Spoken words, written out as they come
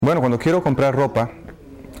Bueno, cuando quiero comprar ropa,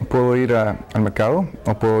 puedo ir al mercado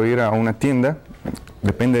o puedo ir a una tienda,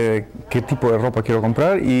 depende de qué tipo de ropa quiero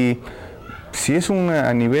comprar y si es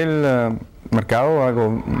a nivel mercado,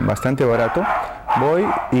 algo bastante barato, voy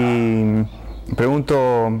y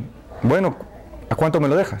pregunto, bueno, ¿a cuánto me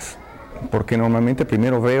lo dejas? Porque normalmente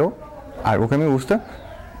primero veo algo que me gusta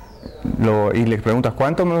y le pregunto ¿a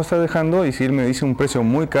cuánto me lo está dejando? Y si él me dice un precio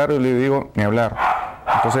muy caro, le digo, ni hablar.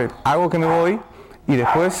 Entonces hago que me voy y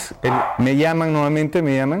después me llaman nuevamente,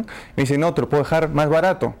 me dicen, no, te lo puedo dejar más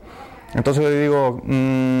barato. Entonces le digo,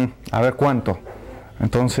 a ver cuánto.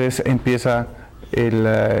 Entonces empieza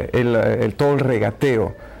todo el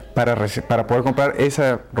regateo para poder comprar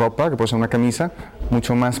esa ropa, que puede ser una camisa,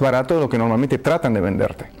 mucho más barato de lo que normalmente tratan de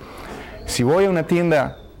venderte. Si voy a una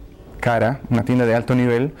tienda cara, una tienda de alto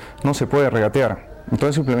nivel, no se puede regatear.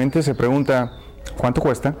 Entonces simplemente se pregunta cuánto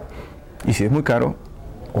cuesta y si es muy caro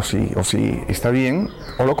o si está bien,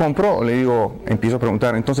 o lo compro o le digo, empiezo a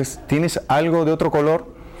preguntar, entonces, ¿tienes algo de otro color?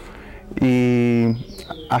 Y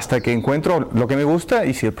hasta que encuentro lo que me gusta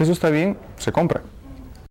y si el precio está bien, se compra.